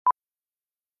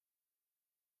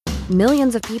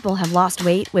Millions of people have lost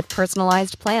weight with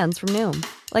personalized plans from Noom.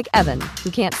 Like Evan, who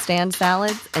can't stand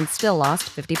salads and still lost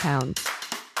 50 pounds.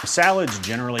 Salads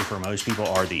generally for most people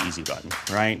are the easy button,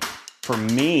 right? For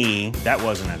me, that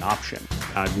wasn't an option.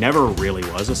 I never really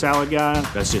was a salad guy.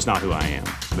 That's just not who I am.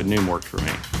 But Noom worked for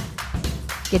me.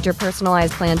 Get your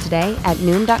personalized plan today at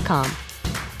Noom.com.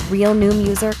 Real Noom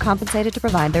user compensated to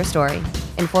provide their story.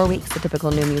 In 4 weeks, the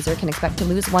typical Noom user can expect to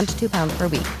lose 1 to 2 pounds per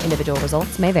week. Individual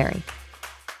results may vary.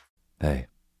 Hey,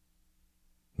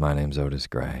 my name's Otis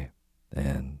Gray,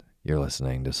 and you're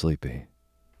listening to Sleepy.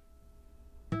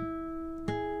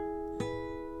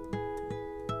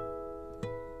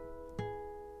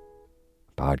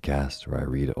 Podcast where I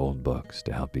read old books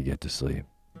to help you get to sleep,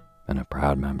 and a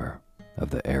proud member of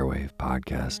the Airwave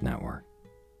Podcast Network.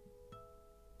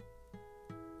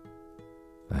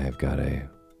 I have got a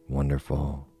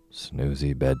wonderful,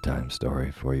 snoozy bedtime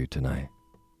story for you tonight.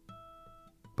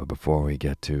 But before we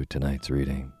get to tonight's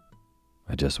reading,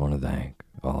 I just want to thank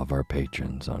all of our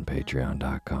patrons on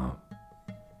patreon.com.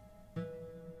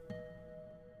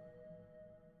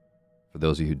 For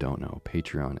those of you who don't know,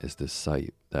 Patreon is this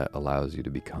site that allows you to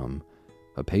become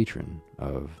a patron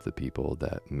of the people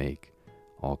that make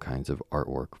all kinds of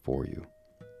artwork for you.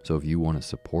 So if you want to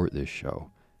support this show,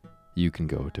 you can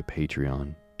go to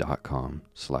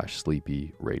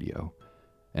patreon.com/sleepyradio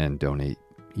and donate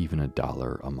even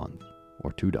 $1 a month,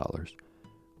 or $2,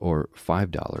 or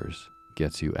 $5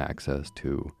 gets you access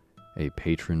to a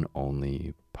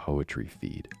patron-only poetry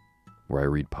feed, where I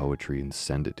read poetry and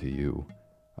send it to you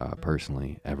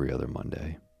personally every other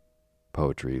Monday.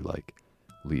 Poetry like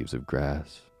Leaves of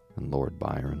Grass and Lord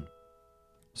Byron.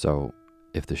 So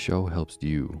if the show helps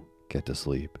you get to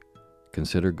sleep,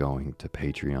 consider going to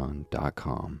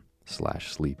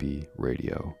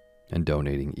patreon.com/sleepyradio and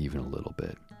donating even a little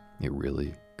bit. It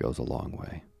really goes a long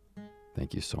way.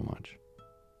 Thank you so much.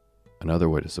 Another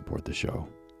way to support the show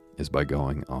is by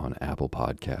going on Apple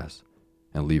Podcasts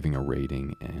and leaving a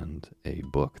rating and a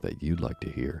book that you'd like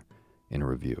to hear in a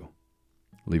review.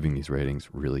 Leaving these ratings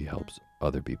really helps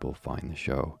other people find the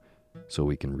show so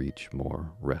we can reach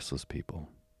more restless people.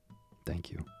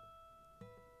 Thank you.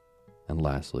 And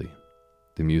lastly,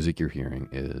 the music you're hearing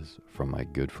is from my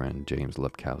good friend James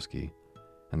Lepkowski,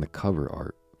 and the cover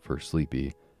art for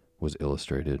Sleepy was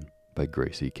illustrated by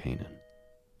Gracie Kanan.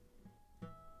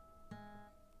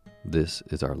 This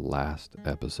is our last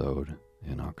episode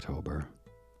in October.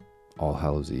 All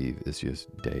Hallows Eve is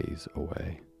just days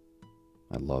away.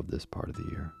 I love this part of the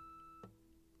year.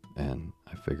 And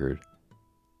I figured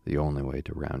the only way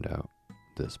to round out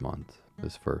this month,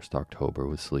 this first October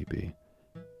with Sleepy,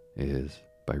 is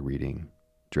by reading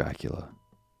Dracula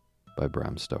by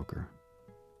Bram Stoker.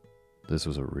 This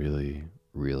was a really,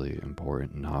 really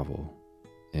important novel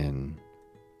in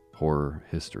horror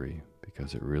history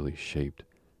because it really shaped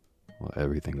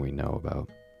everything we know about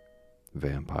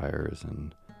vampires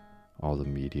and all the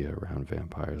media around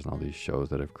vampires and all these shows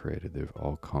that I've created. They've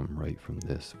all come right from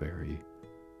this very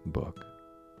book.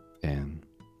 And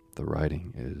the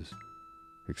writing is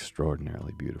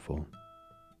extraordinarily beautiful.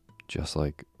 Just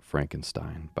like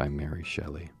Frankenstein by Mary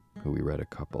Shelley, who we read a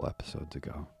couple episodes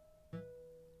ago.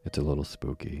 It's a little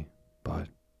spooky, but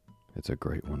it's a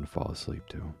great one to fall asleep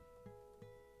to.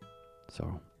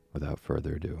 So, without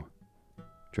further ado,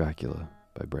 Dracula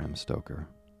by Bram Stoker.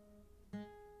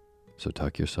 So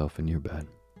tuck yourself in your bed,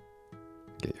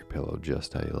 get your pillow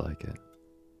just how you like it,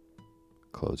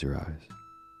 close your eyes,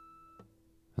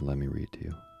 and let me read to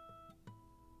you.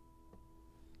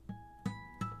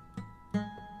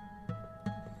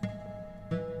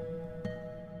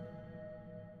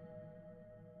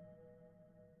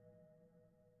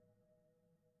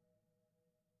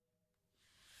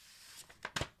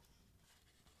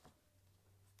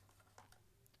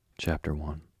 Chapter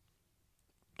 1.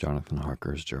 Jonathan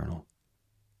Harker's Journal,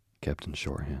 kept in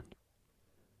shorthand.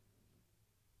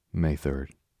 May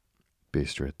 3rd,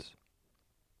 Bistritz.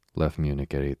 Left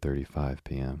Munich at 8:35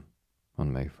 p.m.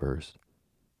 on May 1st,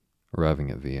 arriving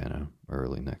at Vienna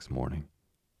early next morning.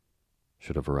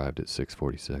 Should have arrived at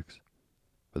 6:46,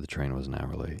 but the train was an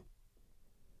hour late.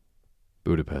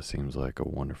 Budapest seems like a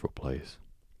wonderful place,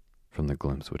 from the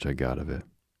glimpse which I got of it,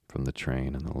 from the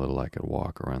train and the little I could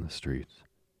walk around the streets.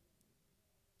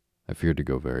 I feared to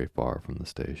go very far from the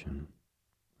station,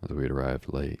 as we had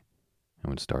arrived late and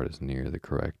would start as near the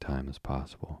correct time as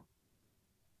possible.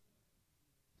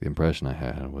 The impression I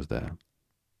had was that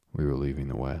we were leaving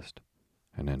the west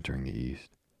and entering the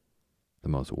east, the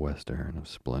most western of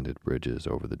splendid bridges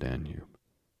over the Danube,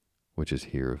 which is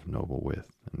here of noble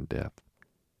width and depth,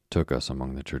 took us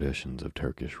among the traditions of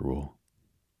Turkish rule.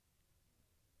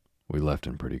 We left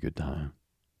in pretty good time,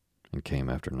 and came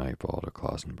after nightfall to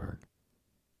Klausenburg.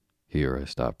 Here I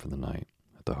stopped for the night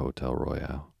at the Hotel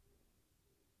Royale.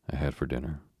 I had for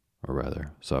dinner, or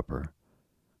rather supper,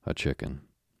 a chicken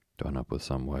done up with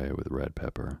some way with red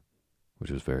pepper,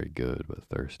 which was very good but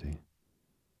thirsty.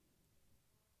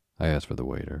 I asked for the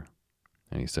waiter,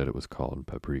 and he said it was called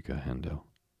paprika hendo,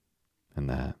 and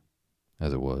that,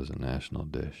 as it was a national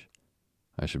dish,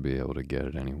 I should be able to get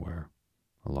it anywhere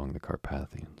along the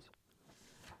Carpathians.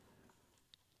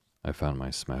 I found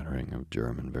my smattering of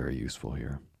German very useful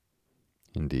here.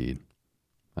 Indeed,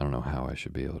 I don't know how I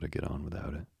should be able to get on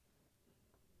without it.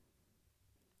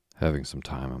 Having some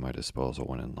time at my disposal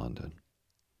when in London,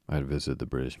 I had visited the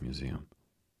British Museum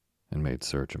and made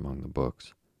search among the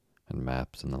books and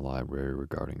maps in the library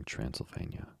regarding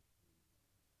Transylvania.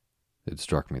 It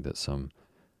struck me that some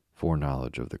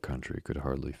foreknowledge of the country could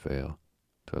hardly fail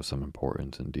to have some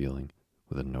importance in dealing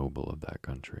with a noble of that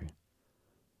country.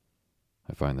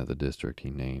 I find that the district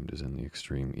he named is in the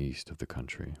extreme east of the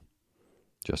country,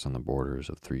 just on the borders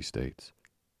of 3 states,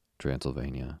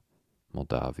 Transylvania,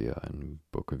 Moldavia, and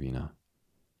Bukovina,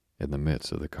 in the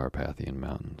midst of the Carpathian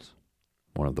Mountains,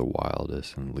 one of the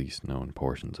wildest and least known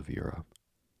portions of Europe.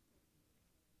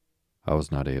 I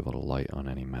was not able to light on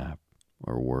any map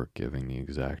or work giving the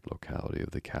exact locality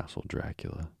of the castle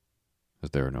Dracula,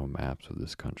 as there are no maps of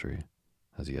this country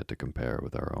as yet to compare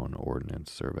with our own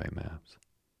Ordnance Survey maps.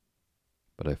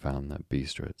 But I found that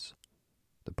Bistritz,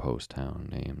 the post town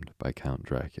named by Count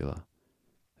Dracula,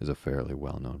 is a fairly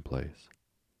well-known place.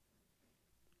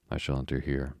 I shall enter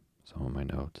here some of my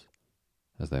notes,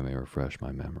 as they may refresh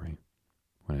my memory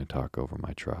when I talk over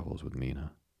my travels with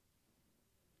Mina.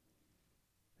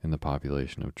 In the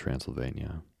population of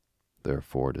Transylvania, there are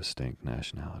 4 distinct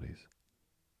nationalities: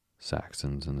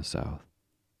 Saxons in the south,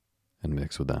 and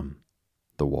mixed with them,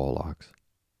 the Wallachs,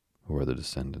 who are the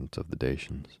descendants of the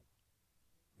Dacians,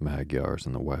 Magyars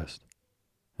in the west,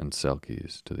 and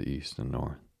Selkis to the east and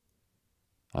north.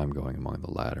 I am going among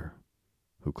the latter,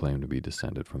 who claim to be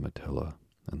descended from Attila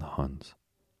and the Huns.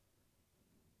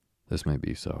 This may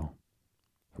be so,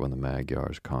 for when the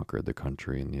Magyars conquered the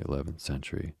country in the 11th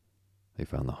century, they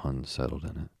found the Huns settled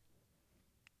in it.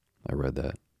 I read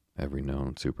that every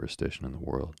known superstition in the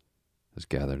world is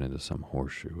gathered into some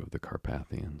horseshoe of the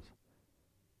Carpathians,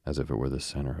 as if it were the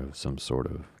center of some sort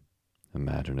of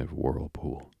imaginative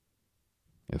whirlpool.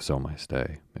 If so, my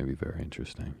stay may be very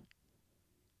interesting.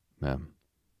 Mem,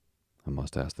 I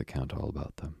must ask the Count all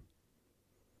about them.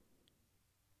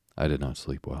 I did not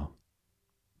sleep well,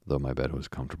 though my bed was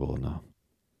comfortable enough,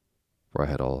 for I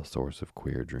had all sorts of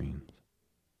queer dreams.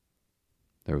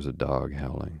 There was a dog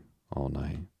howling all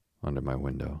night under my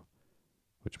window,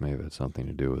 which may have had something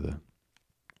to do with it,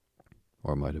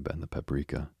 or it might have been the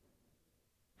paprika,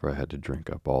 for I had to drink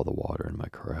up all the water in my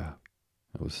carafe.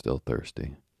 I was still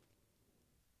thirsty.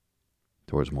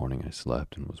 Towards morning I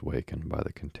slept and was wakened by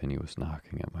the continuous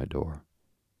knocking at my door,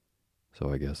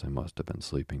 so I guess I must have been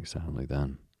sleeping soundly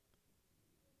then.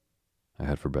 I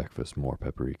had for breakfast more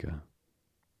paprika,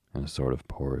 and a sort of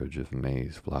porridge of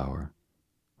maize flour,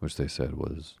 which they said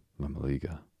was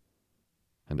mamaliga,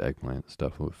 and eggplant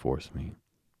stuffed with forcemeat,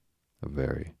 a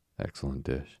very excellent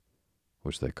dish,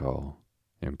 which they call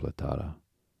impletada.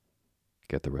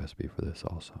 Get the recipe for this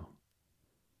also.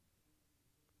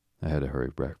 I had to hurry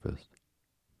breakfast,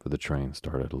 for the train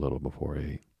started a little before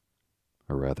 8,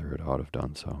 or rather it ought to have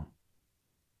done so,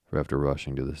 for after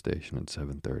rushing to the station at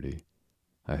 7:30,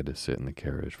 I had to sit in the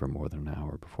carriage for more than an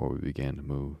hour before we began to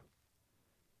move.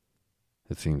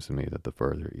 It seems to me that the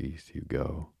further east you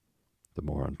go, the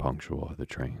more unpunctual are the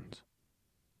trains.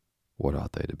 What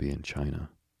ought they to be in China?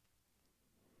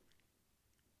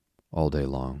 All day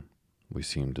long, we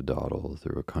seemed to dawdle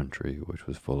through a country which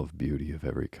was full of beauty of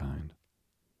every kind.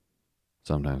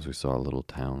 Sometimes we saw little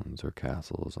towns or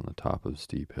castles on the top of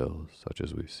steep hills, such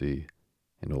as we see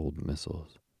in old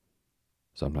missals.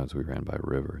 Sometimes we ran by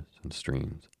rivers and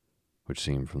streams, which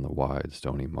seemed from the wide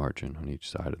stony margin on each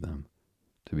side of them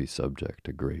to be subject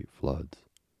to great floods.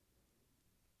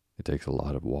 It takes a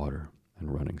lot of water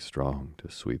and running strong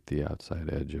to sweep the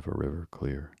outside edge of a river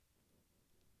clear.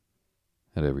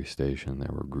 At every station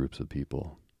there were groups of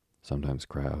people, sometimes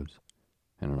crowds,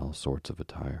 and in all sorts of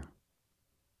attire.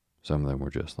 Some of them were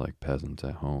just like peasants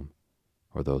at home,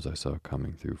 or those I saw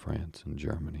coming through France and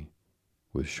Germany,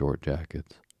 with short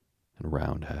jackets and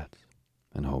round hats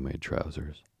and homemade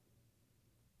trousers.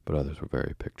 But others were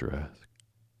very picturesque.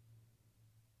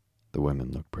 The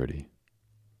women looked pretty,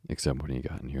 except when you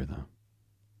got near them,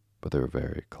 but they were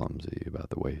very clumsy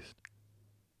about the waist.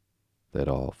 They had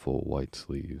all full white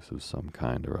sleeves of some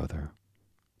kind or other,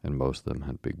 and most of them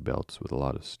had big belts with a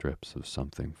lot of strips of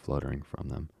something fluttering from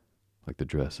them, like the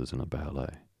dresses in a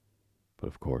ballet, but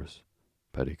of course,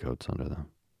 petticoats under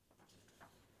them.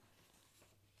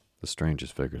 The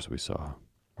strangest figures we saw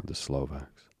were the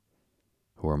Slovaks,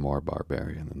 who are more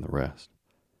barbarian than the rest,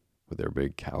 with their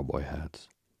big cowboy hats,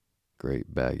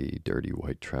 great baggy, dirty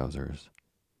white trousers,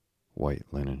 white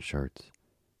linen shirts,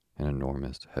 and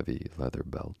enormous heavy leather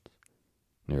belts,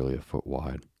 nearly a foot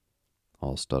wide,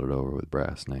 all studded over with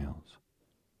brass nails.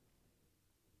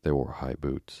 They wore high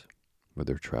boots, with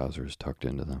their trousers tucked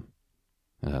into them,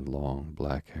 and had long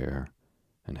black hair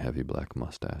and heavy black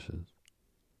mustaches.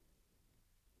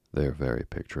 They are very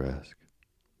picturesque,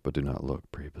 but do not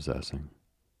look prepossessing.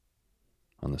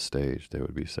 On the stage, they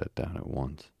would be set down at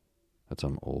once at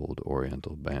some old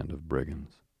oriental band of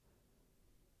brigands.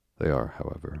 They are,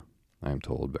 however, I am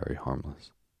told, very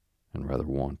harmless, and rather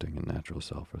wanting in natural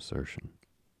self-assertion.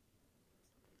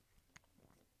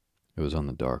 It was on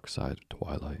the dark side of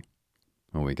twilight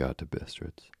when we got to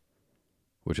Bistritz,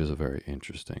 which is a very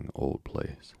interesting old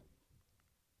place,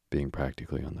 being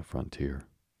practically on the frontier,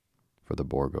 for the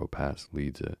Borgo Pass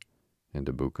leads it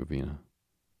into Bukovina.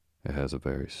 It has a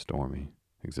very stormy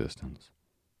existence,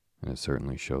 and it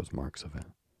certainly shows marks of it.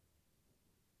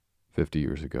 50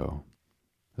 years ago,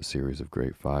 a series of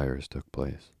great fires took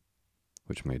place,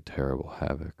 which made terrible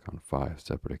havoc on 5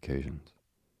 separate occasions.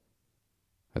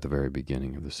 At the very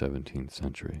beginning of the 17th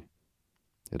century,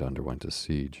 it underwent a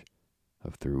siege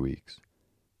of 3 weeks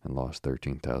and lost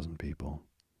 13,000 people,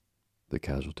 the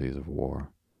casualties of war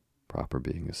proper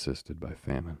being assisted by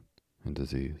famine and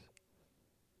disease.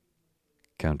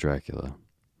 Count Dracula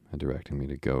had directed me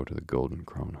to go to the Golden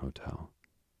Krone Hotel,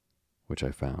 which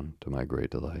I found, to my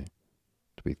great delight,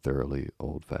 to be thoroughly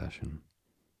old-fashioned,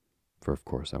 for of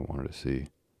course I wanted to see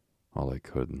all I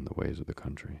could in the ways of the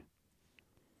country.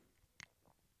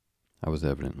 I was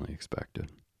evidently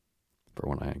expected, for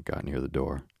when I got near the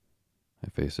door, I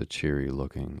faced a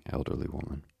cheery-looking elderly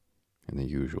woman in the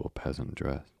usual peasant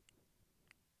dress,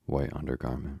 white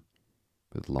undergarment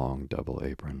with long double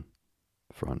apron,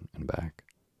 front and back,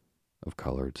 of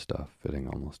colored stuff fitting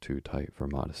almost too tight for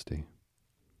modesty.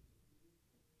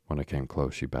 When I came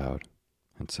close, she bowed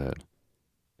and said,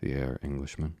 "The Herr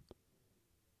Englishman?"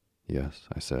 "Yes,"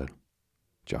 I said,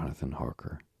 "Jonathan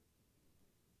Harker."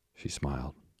 She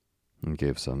smiled and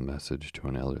gave some message to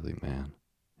an elderly man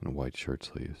in white shirt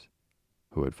sleeves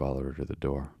who had followed her to the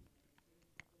door.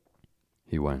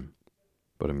 He went,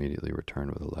 but immediately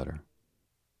returned with a letter.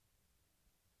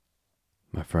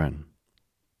 "My friend,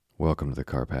 welcome to the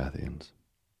Carpathians.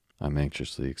 I'm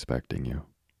anxiously expecting you.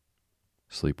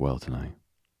 Sleep well tonight.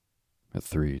 At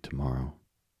 3 tomorrow,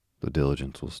 the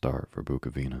diligence will start for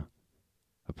Bukovina.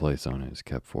 A place on it is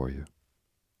kept for you.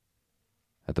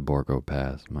 At the Borgo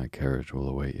Pass, my carriage will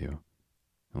await you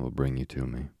and will bring you to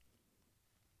me.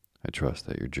 I trust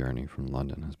that your journey from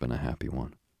London has been a happy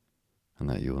one, and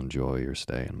that you'll enjoy your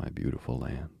stay in my beautiful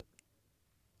land.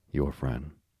 Your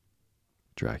friend,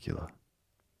 Dracula."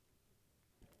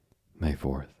 May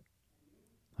 4th.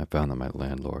 I found that my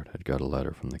landlord had got a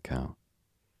letter from the Count,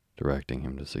 directing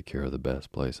him to secure the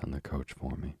best place on the coach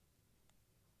for me.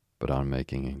 But on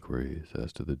making inquiries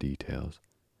as to the details,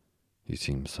 he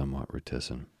seemed somewhat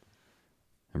reticent,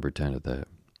 and pretended that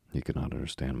he could not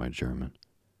understand my German.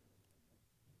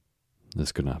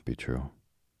 This could not be true,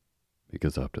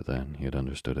 because up to then he had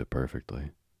understood it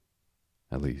perfectly.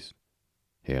 At least,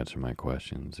 he answered my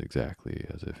questions exactly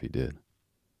as if he did.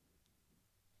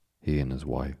 He and his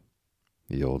wife,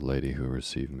 the old lady who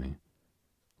received me,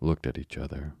 looked at each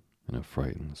other in a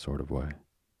frightened sort of way.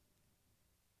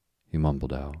 He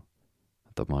mumbled out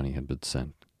that the money had been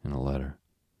sent in a letter,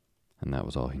 and that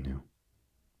was all he knew.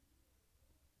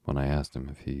 When I asked him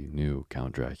if he knew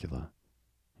Count Dracula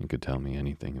and could tell me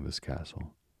anything of his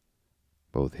castle,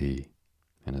 both he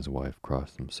and his wife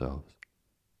crossed themselves,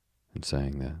 and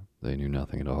saying that they knew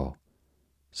nothing at all,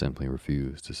 simply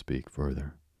refused to speak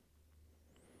further.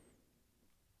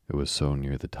 It was so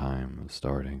near the time of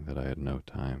starting that I had no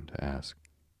time to ask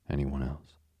anyone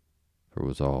else, for it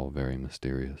was all very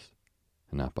mysterious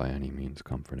and not by any means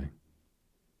comforting.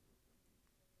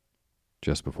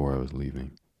 Just before I was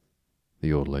leaving,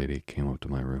 the old lady came up to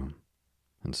my room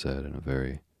and said in a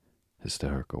very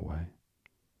hysterical way,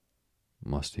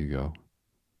 "Must you go?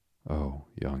 Oh,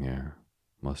 young heir,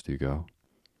 must you go?"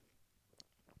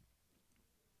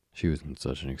 She was in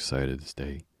such an excited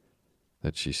state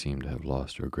that she seemed to have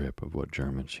lost her grip of what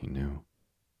German she knew,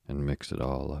 and mixed it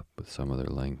all up with some other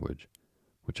language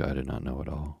which I did not know at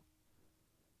all.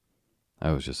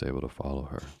 I was just able to follow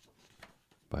her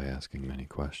by asking many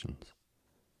questions.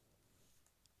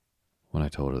 When I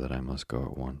told her that I must go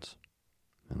at once,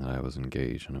 and that I was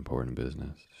engaged in important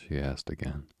business, she asked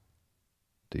again,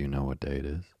 "Do you know what day it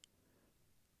is?"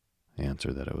 I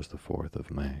answered that it was the 4th of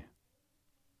May.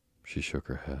 She shook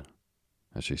her head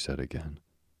as she said again,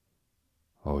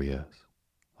 "Oh yes,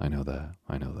 I know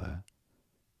that.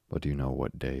 But do you know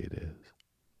what day it is?"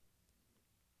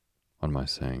 On my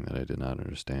saying that I did not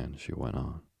understand, she went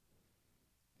on,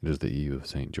 "It is the eve of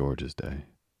St. George's Day.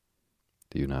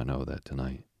 Do you not know that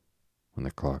tonight, when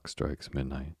the clock strikes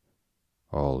midnight,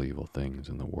 all evil things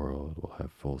in the world will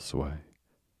have full sway?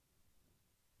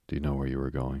 Do you know where you are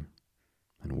going,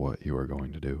 and what you are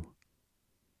going to do?"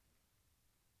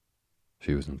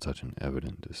 She was in such an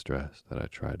evident distress that I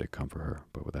tried to comfort her,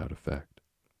 but without effect.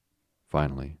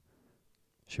 Finally,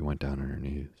 she went down on her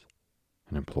knees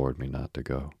and implored me not to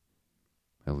go,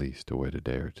 at least to wait a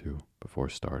day or two before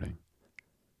starting.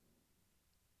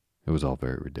 It was all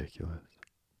very ridiculous,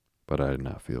 but I did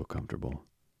not feel comfortable.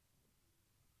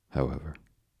 However,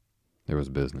 there was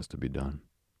business to be done,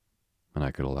 and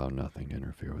I could allow nothing to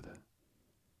interfere with it.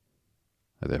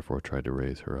 I therefore tried to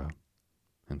raise her up,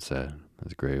 and said,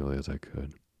 as gravely as I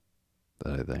could,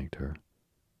 that I thanked her,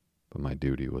 but my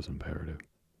duty was imperative,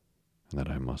 and that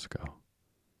I must go.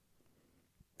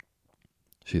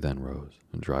 She then rose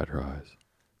and dried her eyes,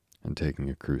 and taking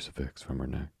a crucifix from her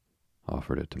neck,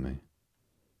 offered it to me.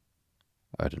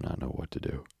 I did not know what to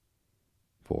do,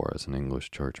 for as an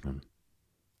English churchman,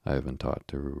 I have been taught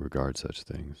to regard such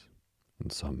things,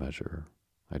 in some measure,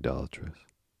 idolatrous,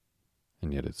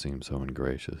 and yet it seemed so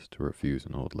ungracious to refuse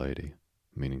an old lady,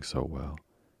 meaning so well,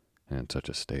 and in such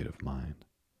a state of mind.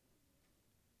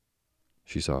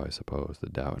 She saw, I suppose, the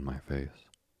doubt in my face,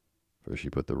 for she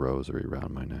put the rosary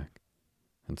round my neck,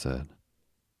 and said,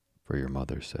 "For your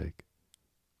mother's sake,"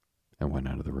 and went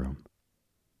out of the room.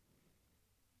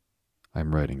 I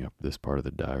am writing up this part of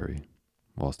the diary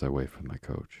whilst I wait for my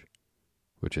coach,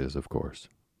 which is, of course,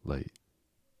 late,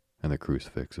 and the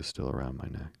crucifix is still around my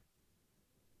neck.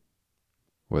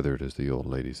 Whether it is the old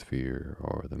lady's fear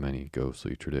or the many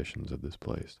ghostly traditions of this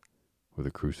place, or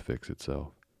the crucifix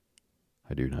itself,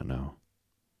 I do not know,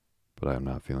 but I am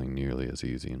not feeling nearly as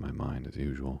easy in my mind as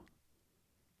usual.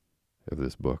 If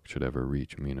this book should ever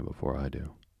reach Mina before I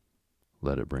do,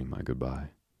 let it bring my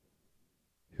goodbye.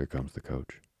 Here comes the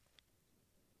coach.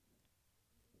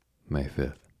 May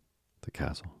 5th, the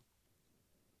castle.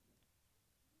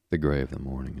 The gray of the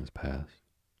morning is past,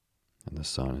 and the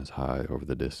sun is high over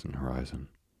the distant horizon,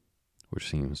 which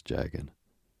seems jagged,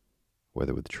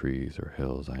 whether with trees or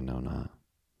hills I know not,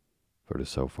 for it is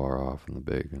so far off and the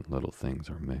big and little things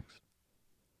are mixed.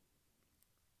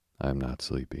 I am not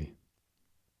sleepy,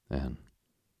 and,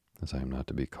 as I am not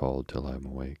to be called till I am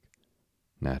awake,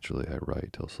 naturally I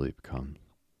write till sleep comes.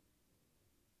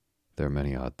 There are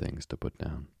many odd things to put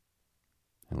down,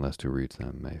 and lest who reads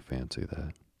them may fancy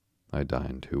that I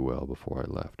dined too well before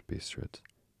I left Bistritz,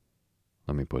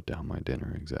 let me put down my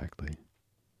dinner exactly.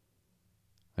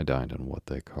 I dined on what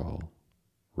they call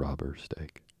robber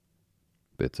steak,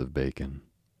 bits of bacon,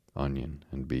 onion,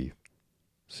 and beef,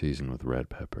 seasoned with red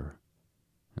pepper,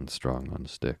 and strung on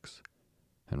sticks,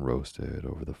 and roasted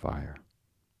over the fire,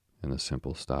 in the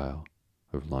simple style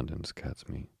of London's cat's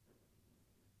meat.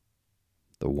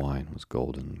 The wine was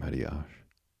golden Mediash,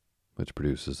 which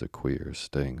produces a queer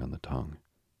sting on the tongue,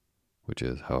 which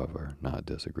is, however, not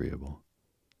disagreeable.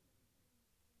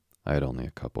 I had only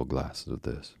a couple glasses of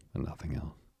this, and nothing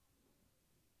else.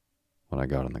 When I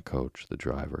got on the coach, the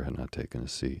driver had not taken a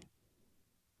seat.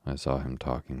 I saw him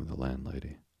talking with the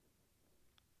landlady.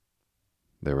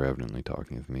 They were evidently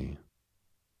talking of me,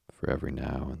 for every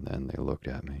now and then they looked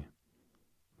at me,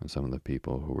 and some of the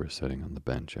people who were sitting on the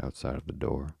bench outside of the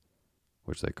door,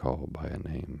 which they called by a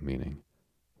name meaning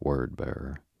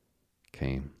word-bearer,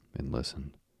 came and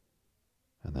listened,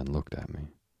 and then looked at me,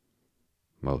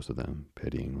 most of them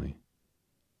pityingly.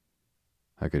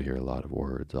 I could hear a lot of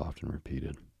words often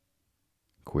repeated,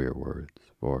 queer words,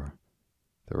 for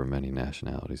there were many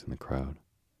nationalities in the crowd,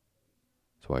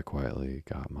 so I quietly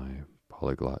got my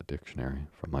polyglot dictionary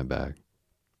from my bag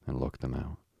and looked them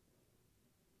out.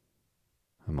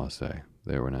 I must say,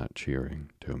 they were not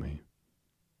cheering to me,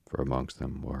 for amongst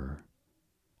them were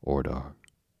Ordog,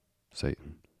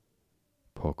 Satan,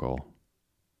 Pokol,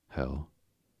 Hell,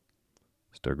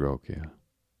 Stagrokia,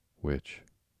 Witch,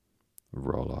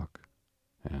 Vrolok,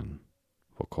 and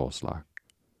Vokoslak,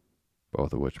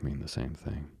 both of which mean the same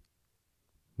thing,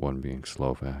 one being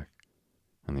Slovak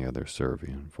and the other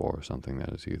Servian for something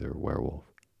that is either werewolf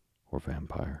or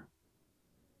vampire.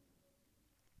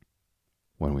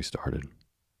 When we started,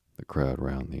 the crowd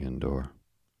round the inn door,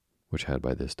 which had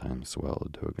by this time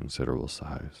swelled to a considerable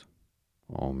size,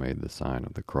 all made the sign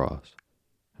of the cross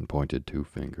and pointed 2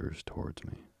 fingers towards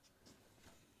me.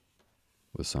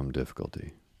 With some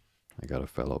difficulty, I got a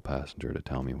fellow passenger to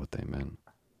tell me what they meant.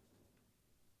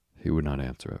 He would not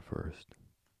answer at first,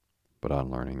 but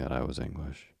on learning that I was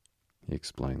English, he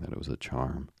explained that it was a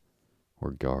charm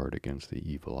or guard against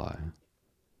the evil eye.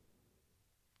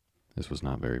 This was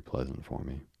not very pleasant for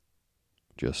me,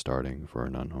 just starting for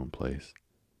an unknown place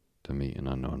to meet an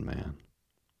unknown man.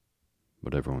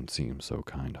 But everyone seemed so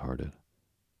kind-hearted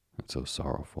and so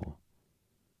sorrowful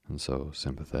and so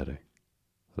sympathetic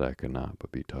that I could not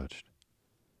but be touched.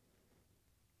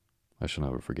 I shall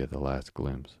never forget the last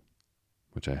glimpse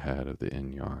which I had of the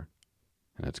inn yard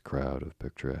and its crowd of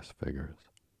picturesque figures,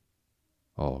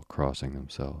 all crossing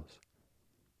themselves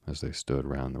as they stood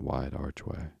round the wide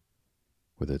archway,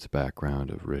 with its background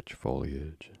of rich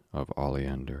foliage of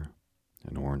oleander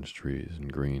and orange trees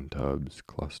and green tubs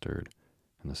clustered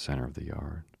in the center of the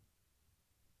yard.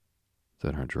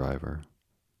 Then her driver,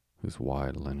 whose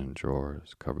wide linen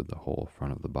drawers covered the whole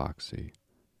front of the box seat,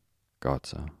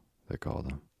 Gotza, they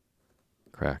called him,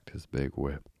 cracked his big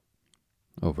whip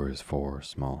over his 4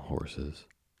 small horses,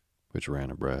 which ran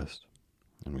abreast,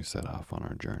 and we set off on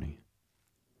our journey.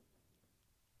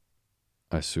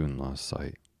 I soon lost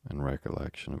sight and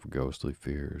recollection of ghostly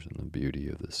fears and the beauty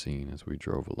of the scene as we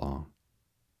drove along,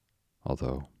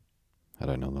 although, had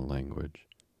I known the language,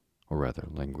 or rather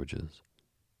languages,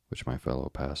 which my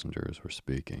fellow passengers were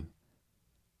speaking,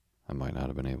 I might not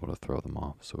have been able to throw them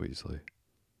off so easily.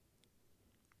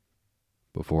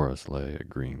 Before us lay a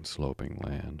green sloping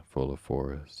land full of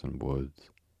forests and woods,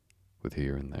 with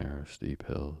here and there steep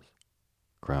hills,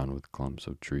 crowned with clumps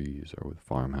of trees or with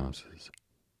farmhouses,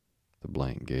 the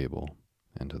blank gable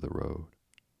into the road.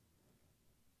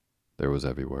 There was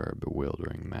everywhere a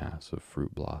bewildering mass of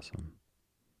fruit blossom,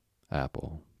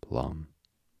 apple, plum,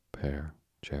 pear,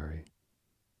 cherry,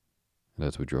 and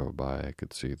as we drove by I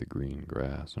could see the green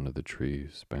grass under the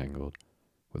trees spangled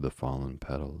with the fallen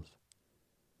petals.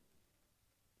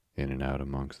 In and out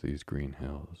amongst these green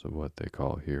hills of what they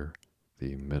call here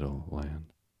the middle land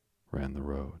ran the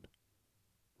road,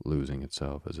 losing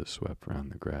itself as it swept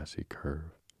round the grassy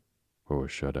curve, or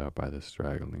was shut out by the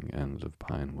straggling ends of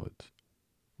pine woods,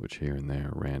 which here and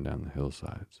there ran down the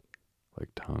hillsides like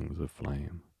tongues of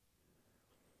flame.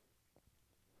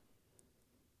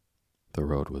 The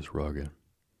road was rugged,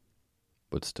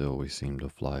 but still we seemed to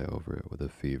fly over it with a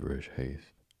feverish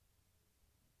haste.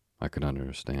 I could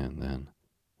understand then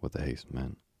what the haste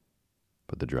meant,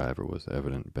 but the driver was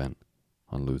evident bent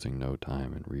on losing no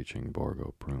time in reaching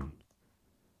Borgo Prune.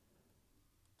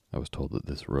 I was told that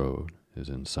this road is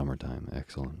in summertime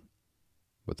excellent,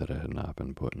 but that it had not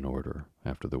been put in order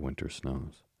after the winter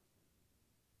snows.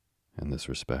 In this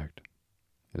respect,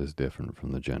 it is different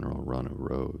from the general run of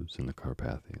roads in the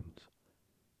Carpathians,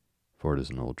 for it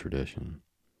is an old tradition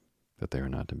that they are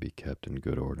not to be kept in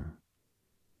good order.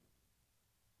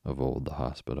 Of old the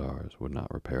hospodars would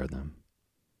not repair them,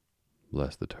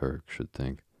 lest the Turks should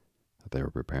think that they were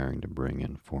preparing to bring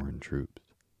in foreign troops,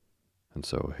 and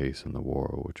so hasten the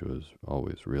war which was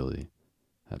always really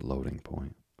at loading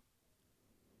point.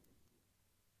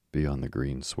 Beyond the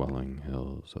green swelling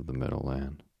hills of the middle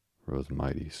land rose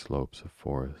mighty slopes of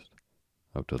forest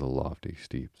up to the lofty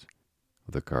steeps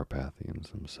of the Carpathians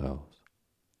themselves.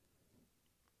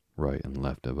 Right and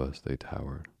left of us they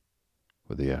towered,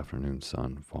 with the afternoon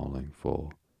sun falling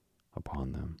full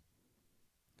upon them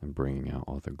and bringing out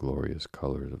all the glorious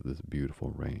colors of this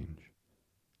beautiful range,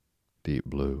 deep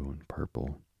blue and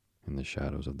purple in the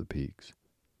shadows of the peaks,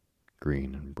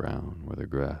 green and brown where the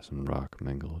grass and rock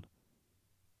mingled,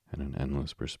 and an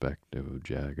endless perspective of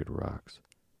jagged rocks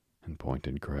and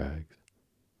pointed crags,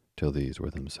 till these were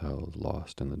themselves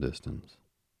lost in the distance,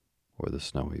 where the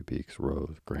snowy peaks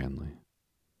rose grandly.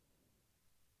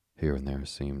 Here and there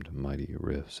seemed mighty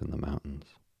rifts in the mountains,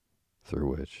 through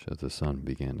which, as the sun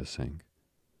began to sink,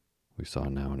 we saw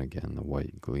now and again the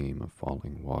white gleam of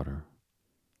falling water.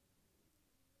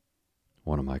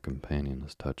 One of my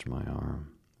companions touched my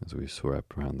arm as we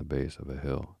swept round the base of a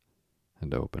hill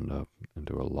and opened up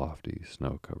into a lofty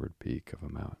snow-covered peak of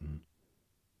a mountain,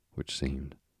 which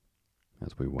seemed,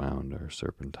 as we wound our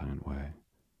serpentine way,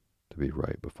 to be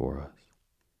right before us.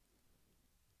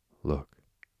 "Look,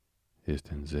 is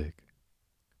den Sieg,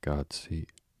 God's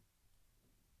seat,"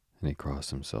 and he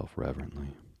crossed himself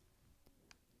reverently.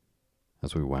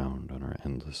 As we wound on our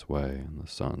endless way and the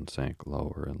sun sank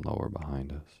lower and lower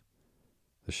behind us,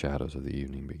 the shadows of the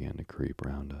evening began to creep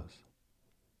round us.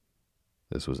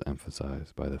 This was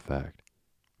emphasized by the fact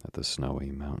that the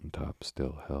snowy mountaintop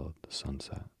still held the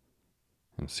sunset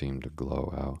and seemed to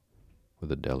glow out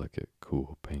with a delicate,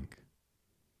 cool pink.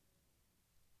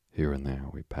 Here and there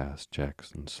we passed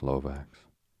Czechs and Slovaks,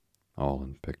 all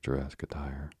in picturesque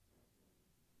attire.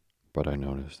 but I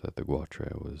noticed that the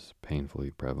guatre was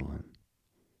painfully prevalent.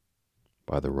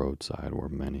 By the roadside were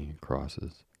many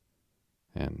crosses,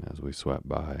 and as we swept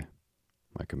by,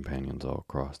 my companions all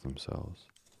crossed themselves.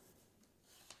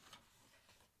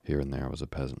 Here and there was a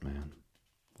peasant man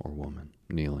or woman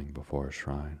kneeling before a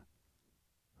shrine,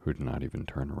 who did not even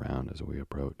turn around as we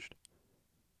approached,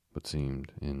 but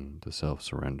seemed in the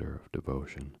self-surrender of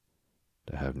devotion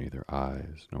to have neither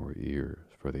eyes nor ears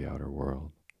for the outer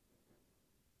world.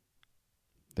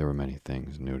 There were many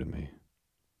things new to me.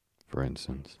 For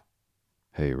instance,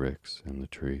 hay ricks in the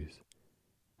trees,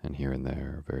 and here and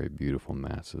there very beautiful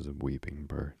masses of weeping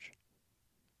birch,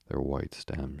 their white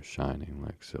stems shining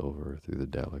like silver through the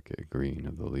delicate green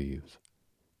of the leaves.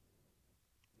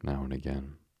 Now and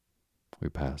again, we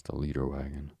passed a leader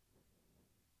wagon,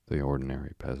 the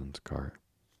ordinary peasant's cart,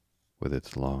 with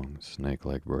its long,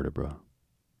 snake-like vertebra,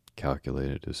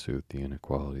 calculated to suit the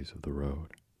inequalities of the road.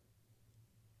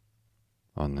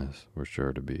 On this were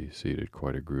sure to be seated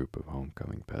quite a group of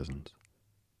homecoming peasants,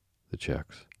 the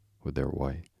Czechs with their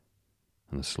white,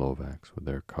 and the Slovaks with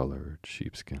their colored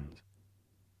sheepskins,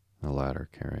 the latter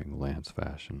carrying lance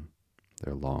fashion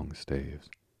their long staves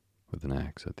with an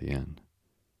axe at the end.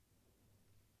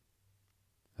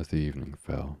 As the evening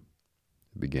fell,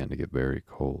 it began to get very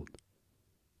cold,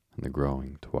 and the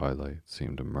growing twilight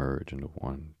seemed to merge into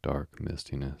one dark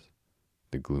mistiness,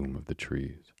 the gloom of the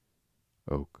trees,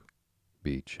 oak,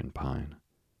 beech, and pine,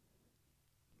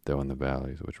 though in the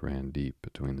valleys which ran deep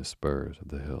between the spurs of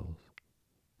the hills,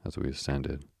 as we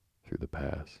ascended through the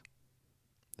pass,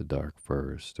 the dark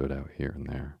firs stood out here and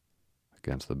there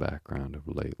against the background of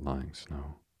late-lying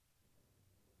snow.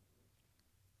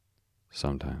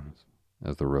 Sometimes,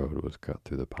 as the road was cut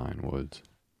through the pine woods,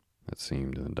 that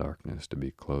seemed in the darkness to be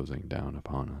closing down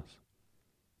upon us,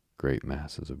 great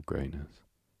masses of grayness,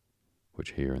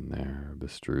 which here and there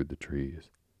bestrewed the trees,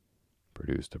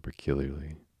 produced a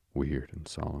peculiarly weird and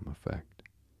solemn effect,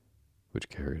 which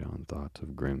carried on thoughts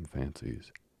of grim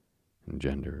fancies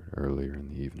engendered earlier in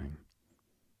the evening,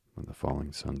 when the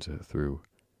falling sunset threw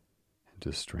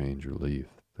into strange relief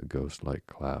the ghost-like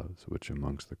clouds which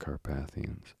amongst the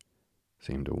Carpathians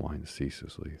seemed to wind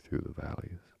ceaselessly through the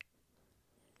valleys.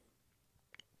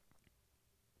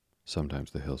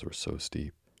 Sometimes the hills were so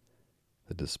steep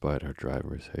that despite our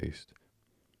driver's haste,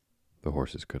 the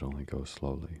horses could only go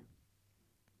slowly.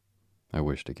 I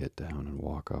wished to get down and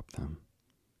walk up them,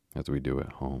 as we do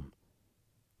at home,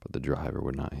 but the driver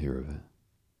would not hear of it.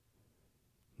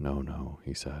 "No, no,"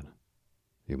 he said,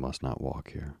 "you must not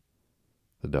walk here.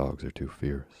 The dogs are too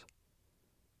fierce."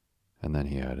 And then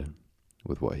he added,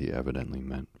 with what he evidently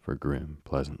meant for grim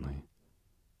pleasantly,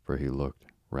 for he looked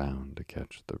round to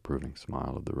catch the approving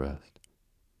smile of the rest,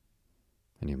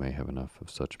 "and you may have enough of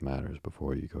such matters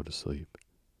before you go to sleep."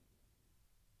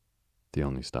 The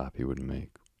only stop he would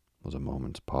make was a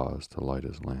moment's pause to light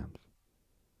his lamps.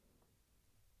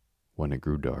 When it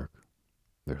grew dark,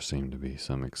 there seemed to be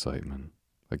some excitement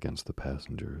against the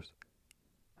passengers,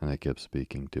 and they kept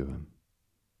speaking to him,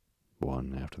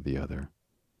 one after the other,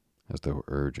 as though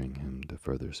urging him to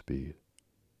further speed.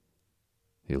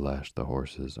 He lashed the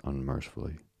horses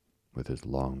unmercifully with his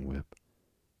long whip,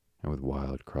 and with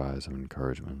wild cries of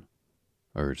encouragement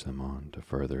urged them on to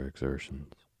further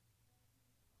exertions.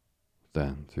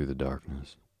 Then, through the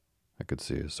darkness, I could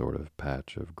see a sort of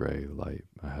patch of gray light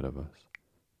ahead of us,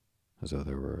 as though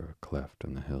there were a cleft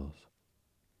in the hills.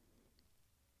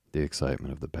 The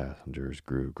excitement of the passengers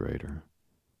grew greater.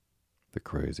 The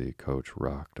crazy coach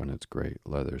rocked on its great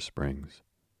leather springs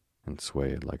and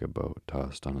swayed like a boat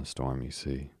tossed on a stormy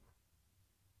sea.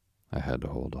 I had to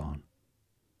hold on.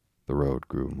 The road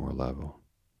grew more level,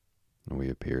 and we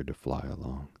appeared to fly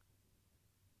along.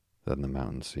 Then the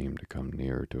mountains seemed to come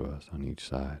nearer to us on each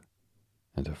side,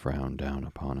 and to frown down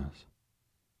upon us.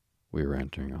 We were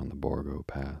entering on the Borgo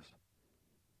Pass.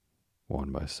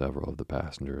 One by several of the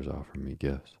passengers offered me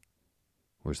gifts,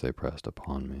 which they pressed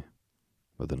upon me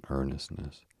with an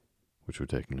earnestness which would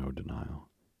take no denial.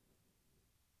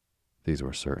 These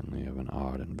were certainly of an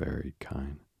odd and varied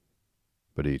kind,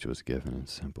 but each was given in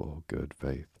simple good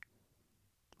faith,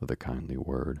 with a kindly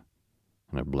word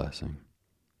and a blessing,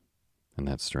 and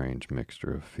that strange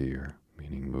mixture of fear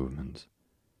meaning movements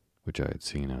which I had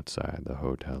seen outside the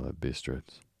hotel at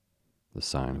Bistritz, the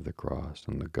sign of the cross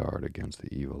and the guard against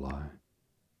the evil eye.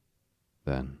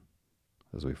 Then,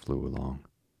 as we flew along,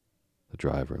 the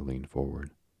driver leaned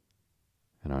forward,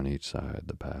 and on each side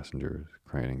the passengers,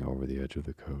 craning over the edge of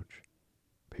the coach,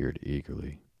 peered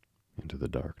eagerly into the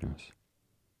darkness.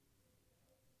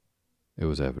 It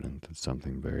was evident that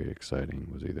something very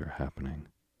exciting was either happening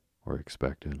or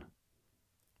expected,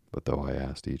 but though I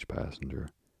asked each passenger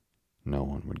No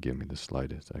one would give me the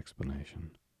slightest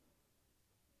explanation.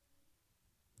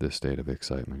 This state of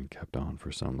excitement kept on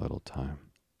for some little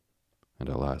time, and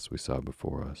at last we saw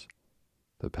before us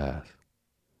the path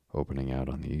opening out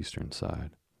on the eastern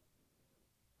side.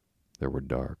 There were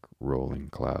dark, rolling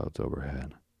clouds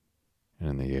overhead, and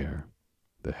in the air,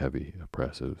 the heavy,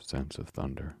 oppressive sense of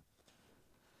thunder.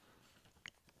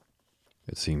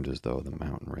 It seemed as though the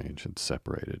mountain range had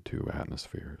separated two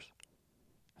atmospheres,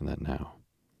 and that now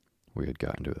we had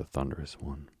gotten to the thunderous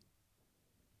one.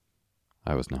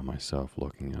 I was now myself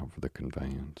looking out for the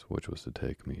conveyance which was to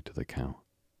take me to the Count.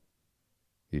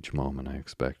 Each moment I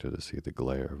expected to see the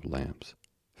glare of lamps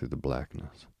through the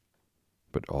blackness,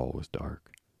 but all was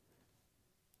dark.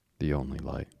 The only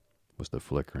light was the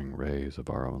flickering rays of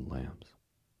our own lamps,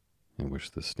 in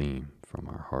which the steam from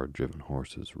our hard-driven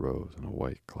horses rose in a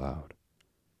white cloud.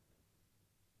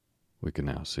 We could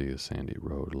now see a sandy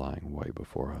road lying white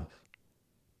before us,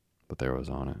 but there was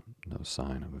on it no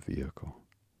sign of a vehicle.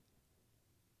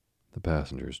 The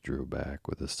passengers drew back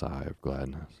with a sigh of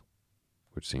gladness,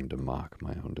 which seemed to mock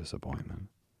my own disappointment.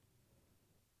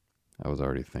 I was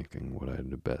already thinking what I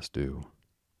had best do,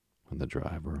 when the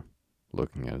driver,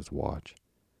 looking at his watch,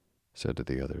 said to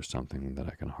the others something that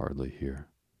I can hardly hear.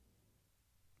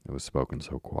 It was spoken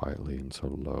so quietly and so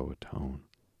low a tone,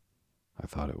 I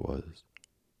thought it was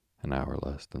an hour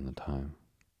less than the time.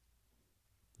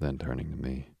 Then turning to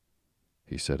me,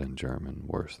 he said in German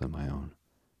worse than my own,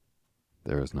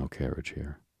 "There is no carriage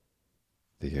here.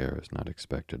 The heir is not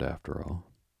expected after all.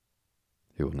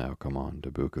 He will now come on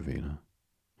to Bukovina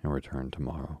and return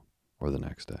tomorrow or the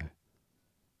next day.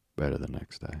 Better the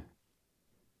next day."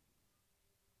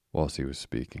 Whilst he was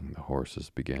speaking, the horses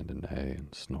began to neigh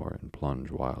and snort and plunge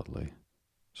wildly,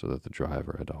 so that the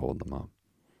driver had to hold them up.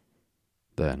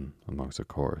 Then, amongst a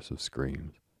chorus of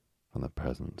screams from the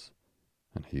peasants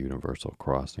and a universal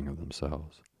crossing of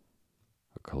themselves,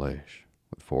 a calèche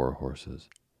with 4 horses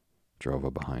drove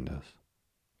up behind us,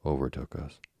 overtook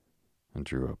us, and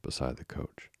drew up beside the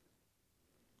coach.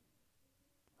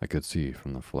 I could see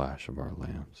from the flash of our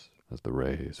lamps, as the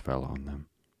rays fell on them,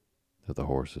 that the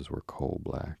horses were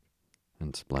coal-black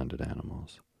and splendid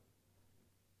animals.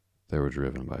 They were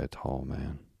driven by a tall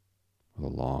man with a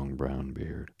long brown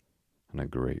beard and a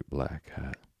great black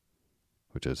hat,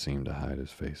 which had seemed to hide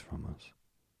his face from us.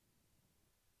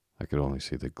 I could only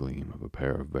see the gleam of a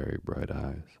pair of very bright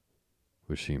eyes,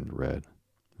 which seemed red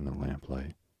in the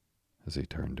lamplight as he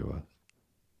turned to us.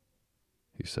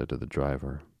 He said to the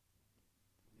driver,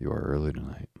 "You are early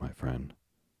tonight, my friend."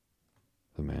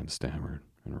 The man stammered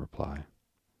in reply.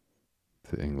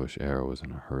 The English heir was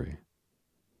in a hurry,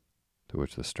 to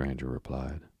which the stranger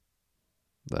replied,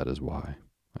 "That is why,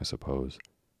 I suppose,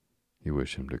 you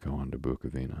wish him to go on to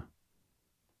Bukovina.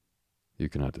 You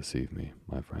cannot deceive me,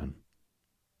 my friend.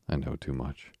 I know too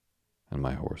much, and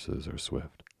my horses are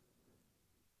swift."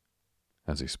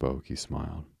 As he spoke, he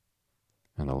smiled,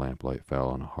 and the lamplight fell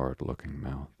on a hard-looking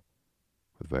mouth,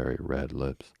 with very red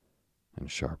lips and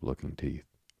sharp-looking teeth,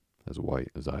 as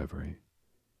white as ivory.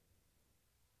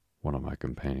 One of my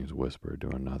companions whispered to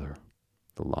another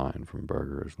the line from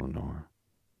Berger's Lenore,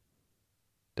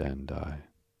 "Den die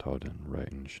Toten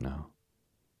reiten schnell,"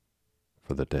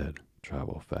 for the dead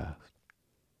travel fast.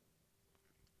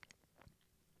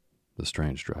 The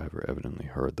strange driver evidently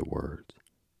heard the words,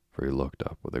 for he looked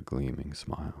up with a gleaming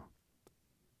smile.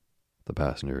 The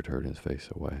passenger turned his face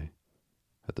away,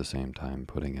 at the same time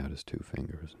putting out his 2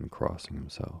 fingers and crossing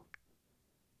himself.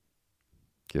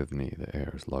 "Give me the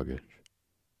heir's luggage,"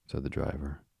 said the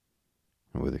driver,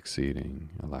 and with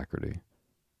exceeding alacrity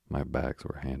my bags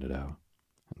were handed out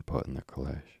and put in the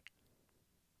calèche.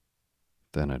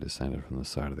 Then I descended from the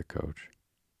side of the coach,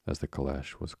 as the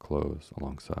calèche was closed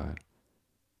alongside,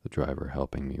 the driver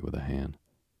helping me with a hand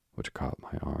which caught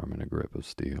my arm in a grip of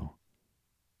steel.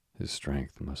 His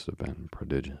strength must have been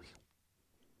prodigious.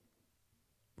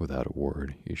 Without a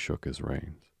word, he shook his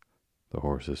reins. The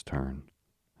horses turned,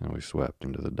 and we swept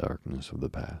into the darkness of the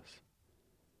pass.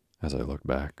 As I looked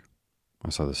back, I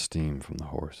saw the steam from the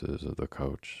horses of the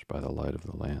coach by the light of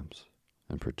the lamps,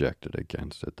 and projected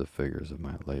against it the figures of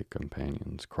my late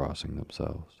companions crossing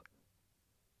themselves.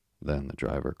 Then the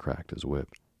driver cracked his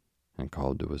whip and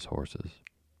called to his horses,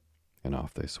 and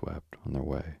off they swept on their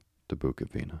way to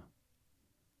Bukovina.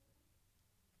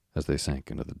 As they sank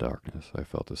into the darkness, I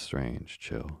felt a strange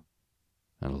chill,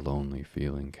 and a lonely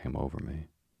feeling came over me,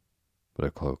 but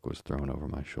a cloak was thrown over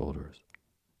my shoulders,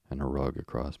 and a rug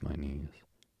across my knees,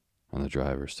 and the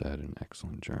driver said in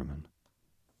excellent German,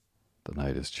 "The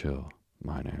night is chill,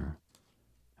 mynheer,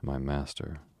 and my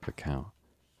master, the Count,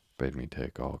 bade me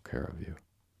take all care of you.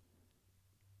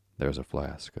 There's a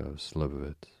flask of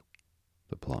Slivovitz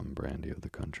the plum brandy of the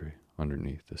country,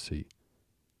 underneath the seat,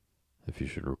 if you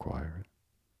should require it.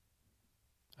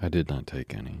 I did not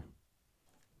take any,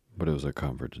 but it was a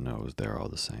comfort to know it was there all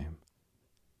the same.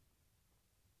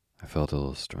 I felt a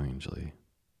little strangely,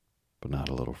 but not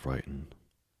a little frightened.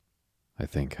 I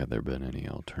think had there been any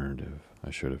alternative,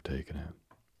 I should have taken it,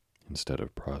 instead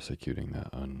of prosecuting that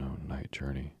unknown night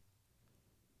journey.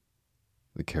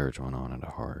 The carriage went on at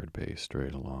a hard pace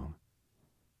straight along.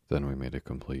 Then we made a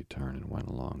complete turn and went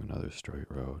along another straight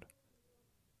road.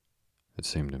 It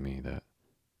seemed to me that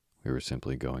we were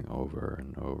simply going over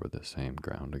and over the same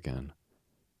ground again,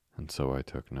 and so I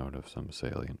took note of some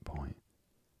salient point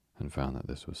and found that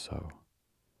this was so.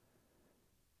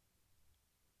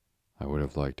 I would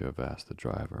have liked to have asked the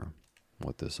driver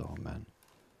what this all meant,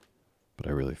 but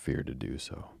I really feared to do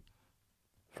so,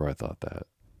 for I thought that,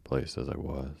 placed as I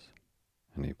was,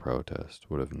 any protest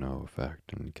would have no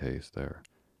effect in case there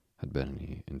had been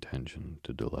any intention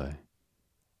to delay.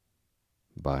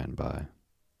 By and by,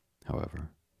 however,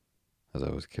 as I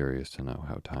was curious to know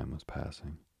how time was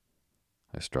passing,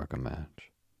 I struck a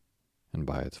match, and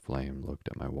by its flame looked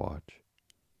at my watch.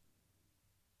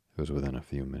 It was within a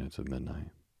few minutes of midnight.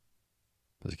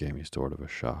 This gave me sort of a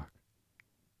shock,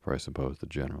 for I suppose the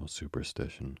general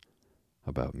superstition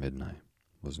about midnight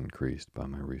was increased by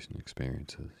my recent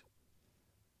experiences.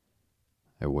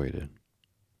 I waited,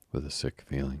 with a sick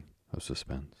feeling of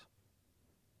suspense.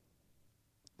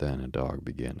 Then a dog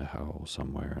began to howl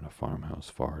somewhere in a farmhouse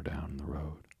far down the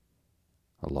road,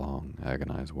 a long,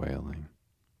 agonized wailing,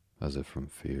 as if from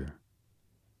fear.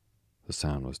 The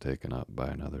sound was taken up by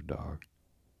another dog,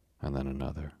 and then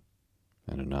another,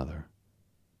 and another,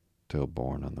 till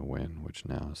borne on the wind which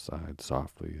now sighed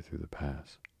softly through the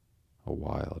pass, a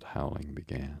wild howling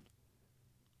began,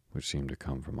 which seemed to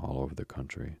come from all over the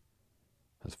country,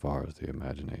 as far as the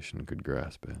imagination could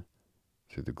grasp it,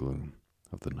 through the gloom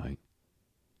of the night.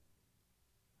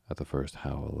 At the first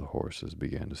howl, the horses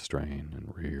began to strain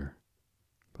and rear,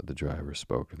 but the driver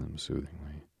spoke to them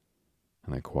soothingly,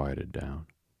 and they quieted down,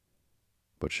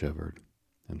 but shivered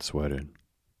and sweated,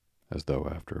 as though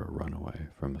after a runaway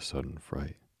from a sudden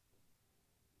fright.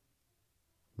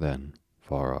 Then,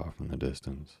 far off in the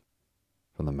distance,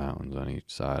 from the mountains on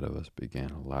each side of us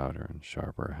began a louder and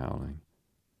sharper howling,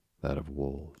 that of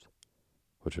wolves,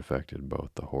 which affected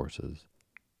both the horses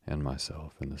and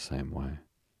myself in the same way.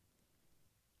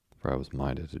 For I was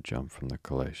minded to jump from the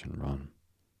calash and run,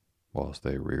 whilst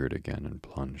they reared again and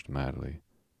plunged madly,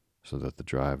 so that the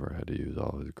driver had to use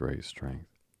all his great strength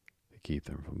to keep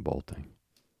them from bolting.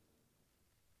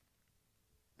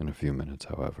 In a few minutes,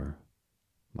 however,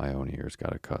 my own ears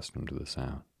got accustomed to the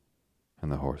sound,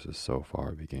 and the horses so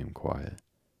far became quiet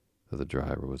that the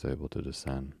driver was able to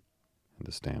descend and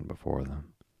to stand before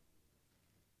them.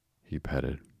 He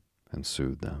petted and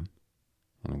soothed them,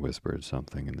 and whispered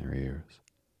something in their ears,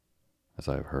 as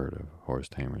I have heard of horse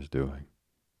tamers doing,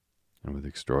 and with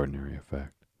extraordinary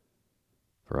effect,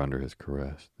 for under his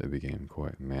caress they became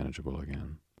quite manageable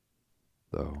again,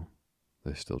 though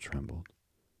they still trembled.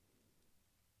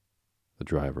 The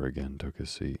driver again took his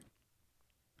seat,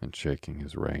 and shaking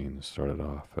his reins started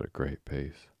off at a great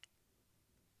pace.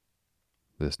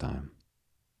 This time,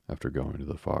 after going to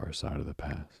the far side of the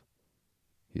pass,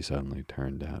 he suddenly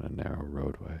turned down a narrow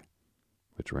roadway,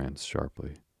 which ran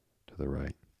sharply to the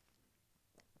right.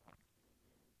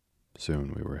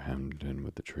 Soon we were hemmed in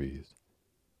with the trees,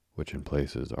 which in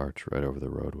places arched right over the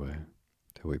roadway,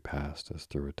 till we passed us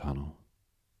through a tunnel,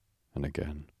 and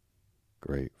again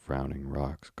great frowning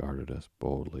rocks guarded us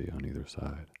boldly on either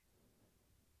side.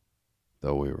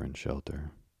 Though we were in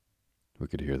shelter, we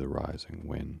could hear the rising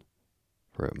wind,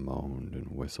 for it moaned and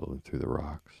whistled through the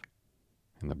rocks,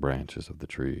 and the branches of the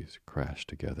trees crashed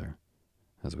together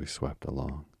as we swept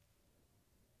along.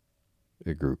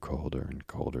 It grew colder and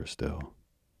colder still,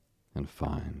 and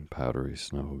fine powdery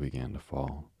snow began to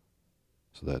fall,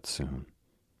 so that soon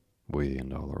we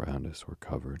and all around us were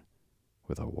covered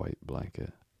with a white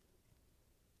blanket.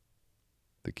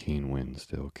 The keen wind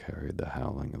still carried the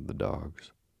howling of the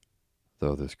dogs,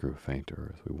 though this grew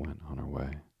fainter as we went on our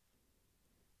way.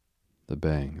 The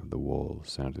baying of the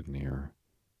wolves sounded nearer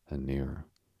and nearer,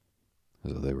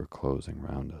 as though they were closing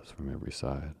round us from every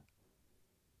side.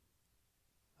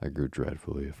 I grew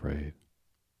dreadfully afraid,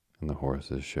 and the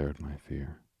horses shared my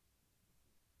fear,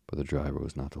 but the driver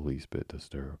was not the least bit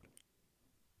disturbed.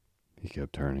 He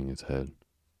kept turning his head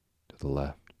to the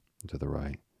left and to the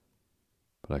right,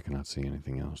 but I could not see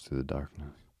anything else through the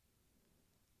darkness.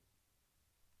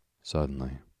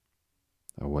 Suddenly,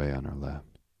 away on our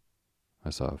left, I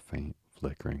saw a faint,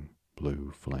 flickering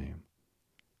blue flame.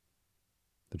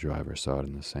 The driver saw it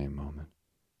in the same moment.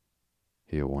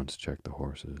 He at once checked the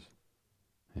horses,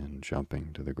 and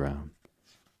jumping to the ground,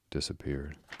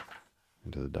 disappeared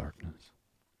into the darkness.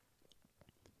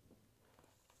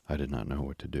 I did not know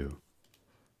what to do,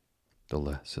 the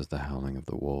less as the howling of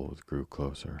the wolves grew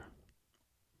closer.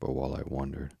 But while I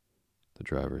wondered, the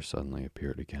driver suddenly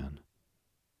appeared again,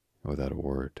 and without a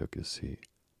word took his seat,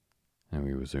 and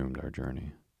we resumed our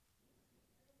journey.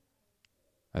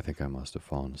 I think I must have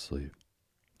fallen asleep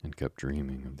and kept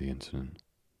dreaming of the incident,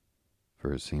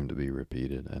 for it seemed to be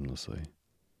repeated endlessly.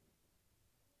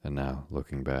 And now,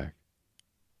 looking back,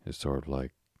 it's sort of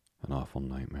like an awful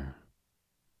nightmare.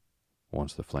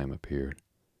 Once the flame appeared,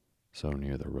 so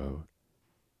near the road,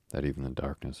 that even the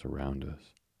darkness around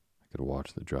us, I could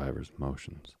watch the driver's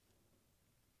motions.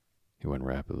 He went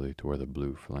rapidly to where the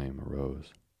blue flame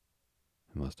arose.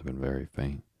 It must have been very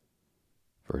faint,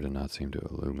 for it did not seem to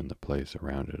illumine the place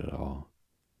around it at all,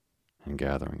 and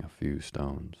gathering a few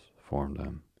stones, formed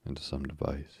them into some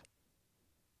device.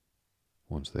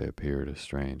 Once they appeared a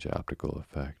strange optical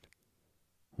effect.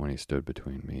 When he stood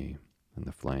between me and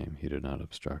the flame, he did not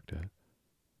obstruct it,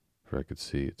 for I could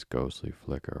see its ghostly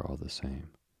flicker all the same.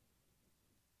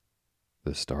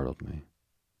 This startled me,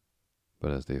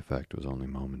 but as the effect was only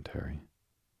momentary,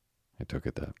 I took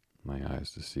it that my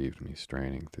eyes deceived me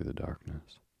straining through the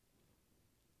darkness.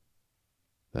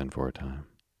 Then for a time,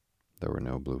 there were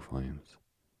no blue flames,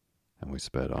 and we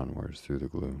sped onwards through the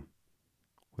gloom,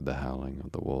 with the howling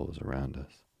of the wolves around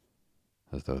us,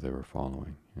 as though they were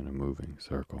following in a moving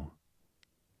circle.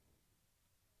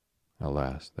 At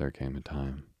last there came a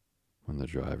time when the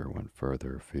driver went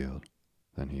further afield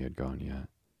than he had gone yet,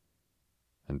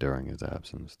 and during his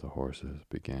absence the horses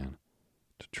began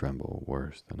to tremble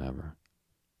worse than ever,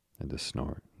 and to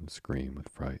snort and scream with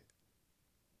fright.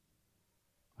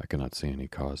 I could not see any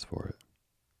cause for it,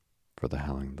 for the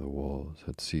howling of the wolves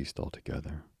had ceased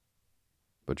altogether.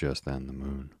 But just then the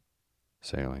moon,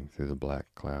 sailing through the black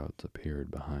clouds, appeared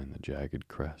behind the jagged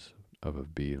crest of a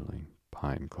beetling,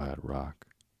 pine-clad rock,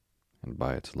 and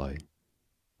by its light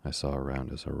I saw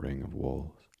around us a ring of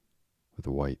wolves, with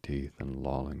white teeth and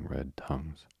lolling red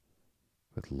tongues,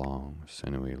 with long,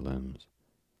 sinewy limbs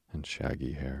and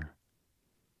shaggy hair.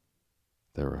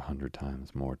 They were 100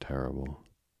 times more terrible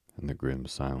in the grim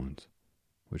silence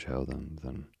which held them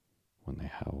than when they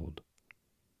howled.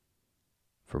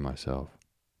 For myself,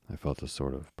 I felt a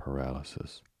sort of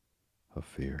paralysis of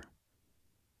fear.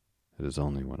 It is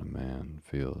only when a man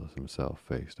feels himself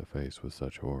face to face with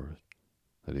such horrors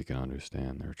that he can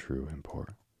understand their true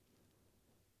import.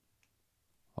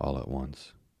 All at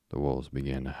once, the wolves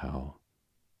began to howl,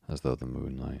 as though the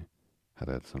moonlight had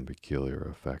had some peculiar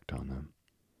effect on them.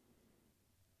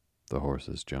 The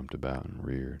horses jumped about and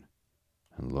reared,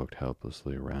 and looked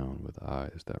helplessly around with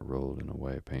eyes that rolled in a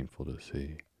way painful to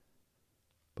see.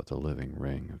 But the living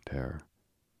ring of terror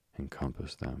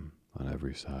encompassed them on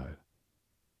every side,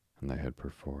 and they had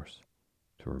perforce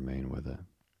to remain with it.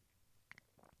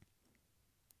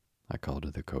 I called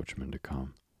to the coachman to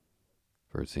come,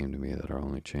 for it seemed to me that our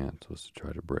only chance was to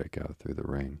try to break out through the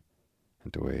ring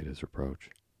and to aid his approach.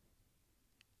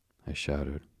 I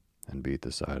shouted and beat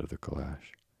the side of the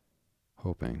calash,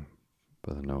 hoping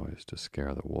by the noise to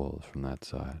scare the wolves from that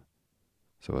side,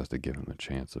 so as to give him a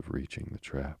chance of reaching the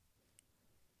trap.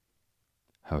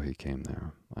 How he came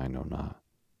there, I know not,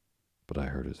 but I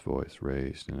heard his voice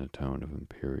raised in a tone of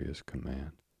imperious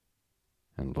command,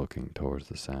 and looking towards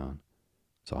the sound,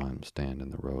 saw him stand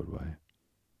in the roadway.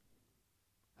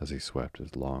 As he swept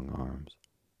his long arms,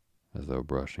 as though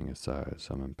brushing aside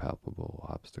some impalpable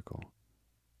obstacle,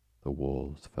 the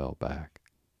wolves fell back,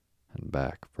 and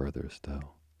back further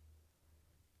still.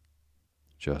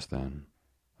 Just then,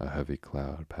 a heavy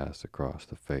cloud passed across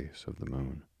the face of the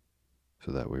moon,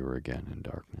 so that we were again in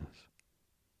darkness.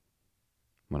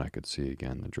 When I could see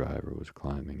again the driver was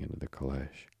climbing into the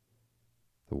calash,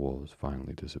 the wolves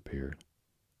finally disappeared.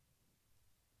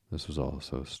 This was all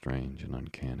so strange and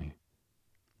uncanny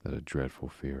that a dreadful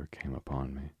fear came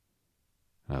upon me,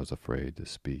 and I was afraid to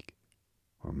speak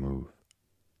or move.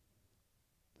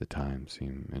 The time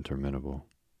seemed interminable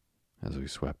as we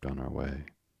swept on our way,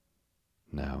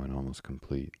 now in almost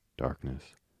complete darkness,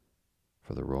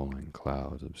 for the rolling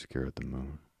clouds obscured the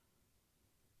moon.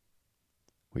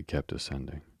 We kept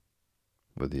ascending,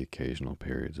 with the occasional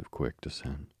periods of quick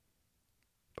descent,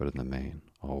 but in the main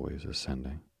always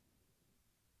ascending.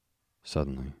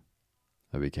 Suddenly,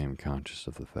 I became conscious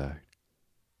of the fact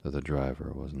that the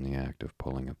driver was in the act of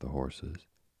pulling up the horses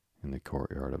in the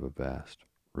courtyard of a vast,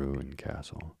 ruined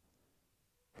castle,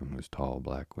 from whose tall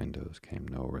black windows came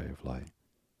no ray of light,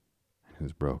 and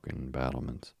whose broken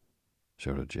battlements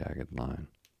showed a jagged line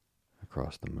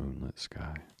across the moonlit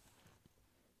sky.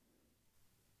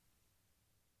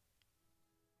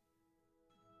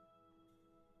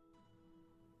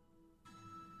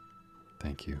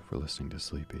 Thank you for listening to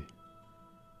Sleepy.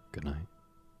 Good night.